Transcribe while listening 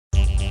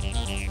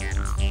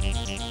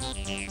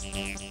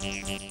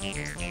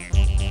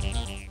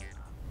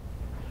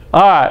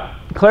All right,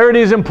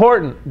 clarity is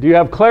important. Do you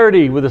have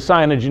clarity with the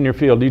signage in your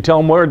field? Do you tell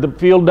them where the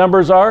field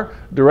numbers are,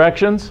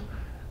 directions?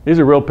 These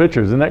are real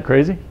pictures, isn't that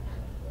crazy?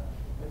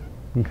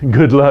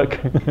 Good luck.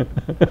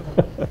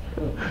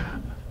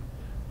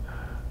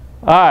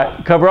 All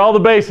right, cover all the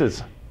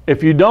bases.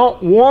 If you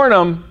don't warn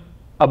them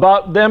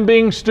about them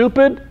being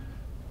stupid,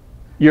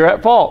 you're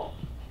at fault.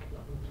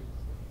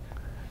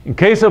 In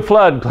case of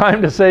flood,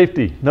 climb to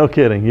safety. No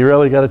kidding. You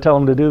really got to tell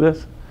them to do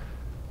this?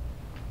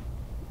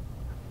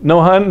 No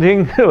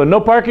hunting,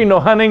 no parking, no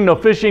hunting, no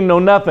fishing, no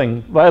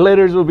nothing.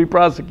 Violators will be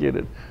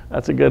prosecuted.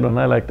 That's a good one.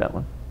 I like that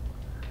one.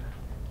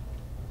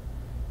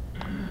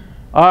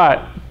 All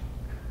right.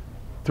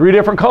 3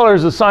 different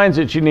colors of signs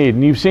that you need.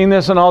 And you've seen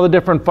this in all the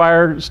different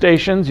fire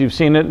stations. You've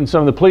seen it in some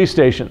of the police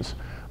stations.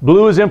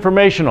 Blue is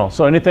informational.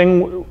 So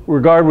anything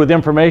regarded with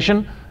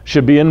information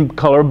should be in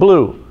color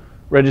blue.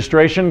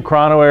 Registration,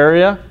 chrono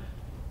area,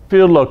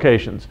 field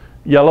locations.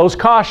 Yellow's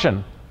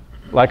caution,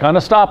 like on a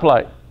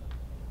stoplight.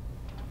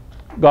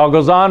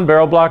 Goggles on,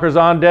 barrel blockers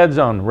on, dead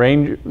zone.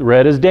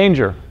 Red is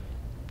danger.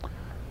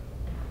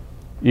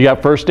 You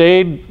got first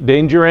aid,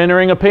 danger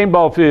entering a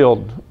paintball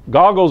field.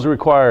 Goggles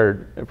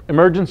required,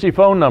 emergency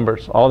phone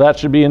numbers. All that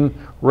should be in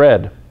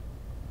red.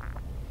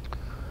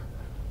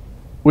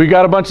 We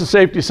got a bunch of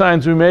safety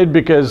signs we made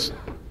because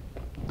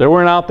they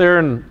weren't out there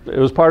and it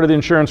was part of the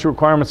insurance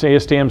requirements and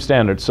ASTM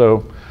standards.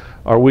 So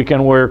our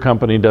weekend wear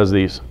company does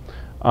these.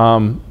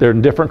 They're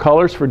in different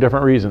colors for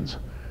different reasons.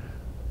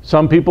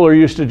 Some people are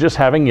used to just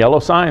having yellow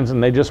signs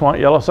and they just want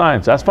yellow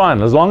signs. That's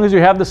fine. As long as you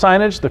have the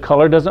signage, the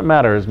color doesn't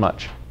matter as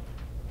much.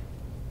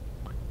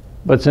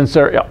 But since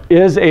there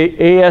is a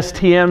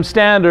ASTM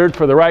standard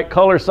for the right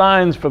color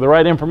signs, for the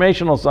right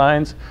informational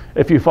signs,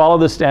 if you follow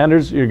the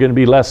standards, you're going to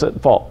be less at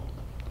fault.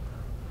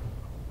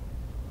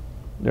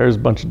 There's a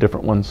bunch of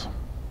different ones.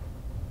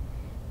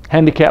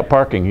 Handicap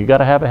parking. You got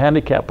to have a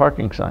handicap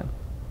parking sign.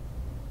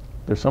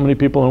 There's so many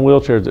people in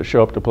wheelchairs that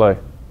show up to play.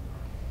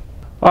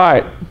 All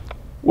right.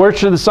 Where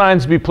should the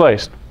signs be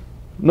placed?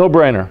 No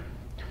brainer.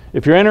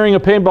 If you're entering a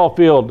paintball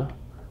field,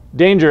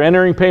 danger,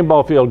 entering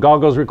paintball field,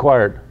 goggles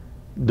required.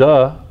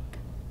 Duh.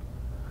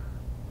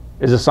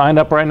 Is a sign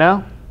up right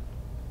now?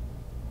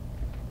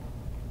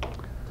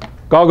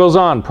 Goggles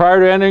on. Prior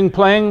to entering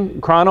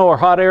playing, chrono or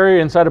hot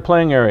area inside a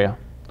playing area.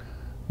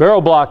 Barrel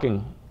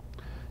blocking.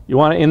 You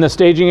want it in the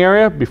staging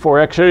area before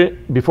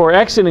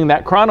exiting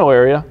that chrono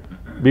area,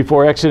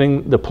 before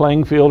exiting the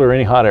playing field or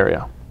any hot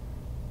area.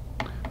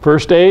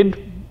 First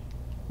aid.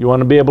 You want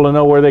to be able to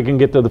know where they can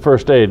get to the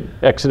first aid.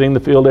 Exiting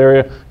the field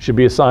area should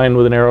be a sign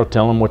with an arrow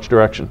telling them which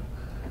direction.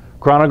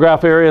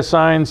 Chronograph area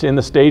signs in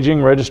the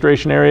staging,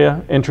 registration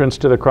area, entrance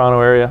to the chrono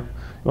area.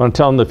 You want to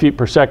tell them the feet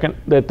per second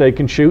that they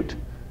can shoot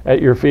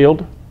at your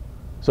field,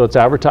 so it's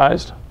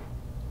advertised.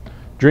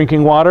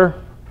 Drinking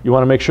water, you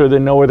want to make sure they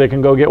know where they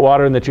can go get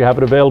water and that you have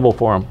it available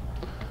for them.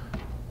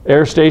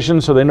 Air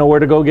stations, so they know where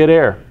to go get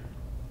air.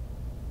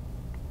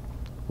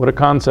 What a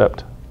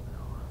concept.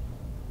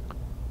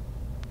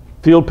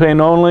 Field paint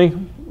only.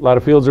 A lot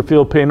of fields are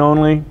field paint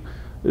only.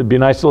 It'd be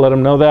nice to let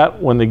them know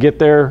that when they get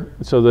there,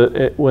 so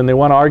that when they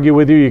want to argue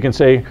with you, you can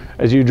say,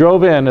 as you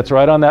drove in, it's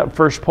right on that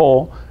first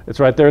pole, it's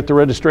right there at the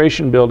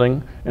registration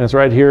building, and it's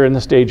right here in the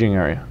staging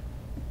area.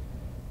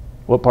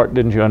 What part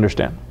didn't you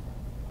understand?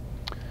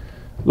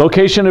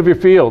 Location of your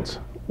fields.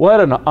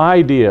 What an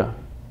idea.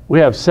 We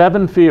have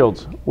 7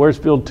 fields. Where's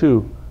field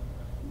 2?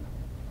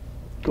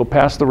 Go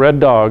past the red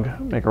dog,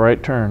 make a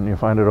right turn, you'll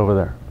find it over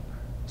there.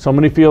 So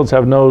many fields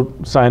have no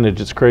signage,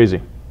 it's crazy.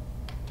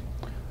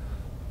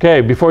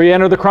 Okay, before you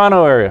enter the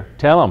chrono area,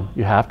 tell them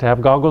you have to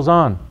have goggles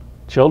on.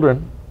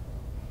 Children,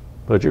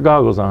 put your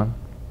goggles on.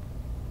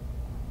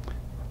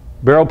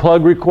 Barrel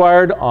plug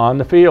required on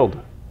the field.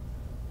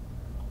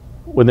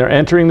 When they're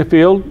entering the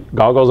field,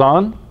 goggles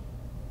on.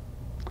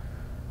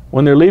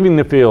 When they're leaving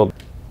the field,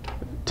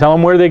 tell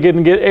them where they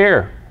can get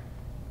air.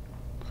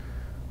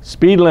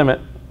 Speed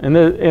limit in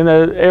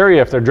the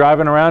area. If they're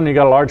driving around and you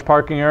got a large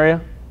parking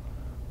area,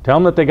 tell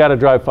them that they got to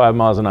drive 5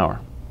 miles an hour.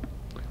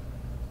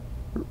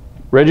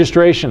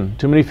 Registration.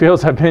 Too many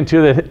fields I've been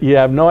to that you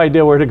have no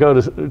idea where to go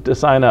to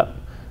sign up.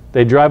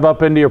 They drive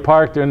up into your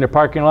park, they're in their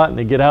parking lot, and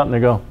they get out and they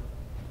go,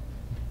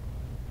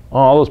 oh,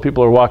 all those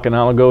people are walking,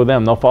 I'll go with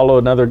them. They'll follow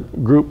another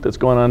group that's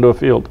going onto a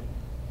field.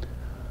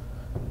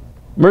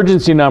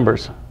 Emergency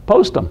numbers.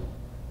 Post them.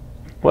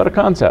 What a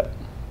concept.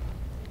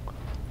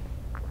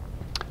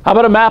 How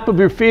about a map of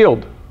your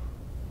field?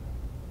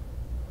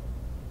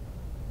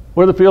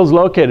 Where the field's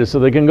located so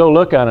they can go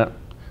look on it.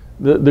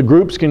 The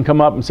groups can come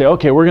up and say,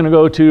 okay, we're going to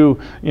go to,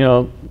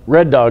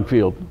 Red Dog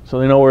Field, so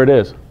they know where it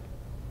is.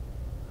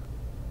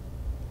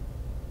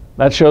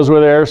 That shows where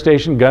the air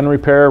station, gun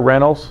repair,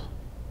 rentals.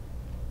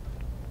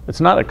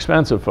 It's not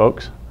expensive,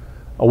 folks.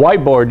 A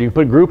whiteboard, you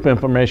put group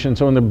information,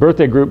 so when the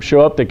birthday groups show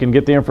up, they can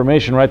get the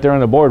information right there on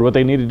the board, what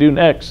they need to do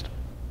next.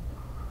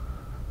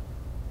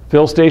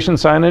 Fill station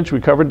signage, we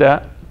covered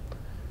that.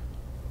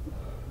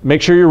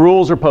 Make sure your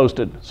rules are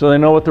posted so they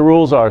know what the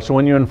rules are. So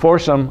when you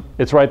enforce them,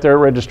 it's right there at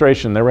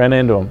registration. They ran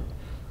into them.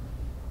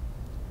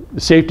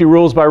 The safety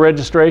rules by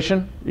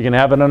registration. You can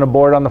have it on a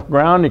board on the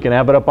ground. You can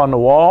have it up on the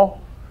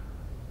wall.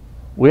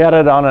 We had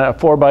it on a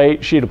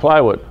 4x8 sheet of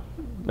plywood.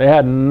 They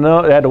had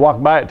to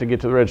walk by it to get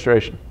to the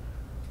registration.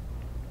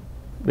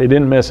 They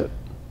didn't miss it.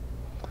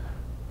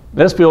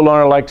 This field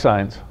owner liked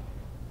signs.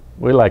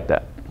 We like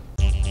that.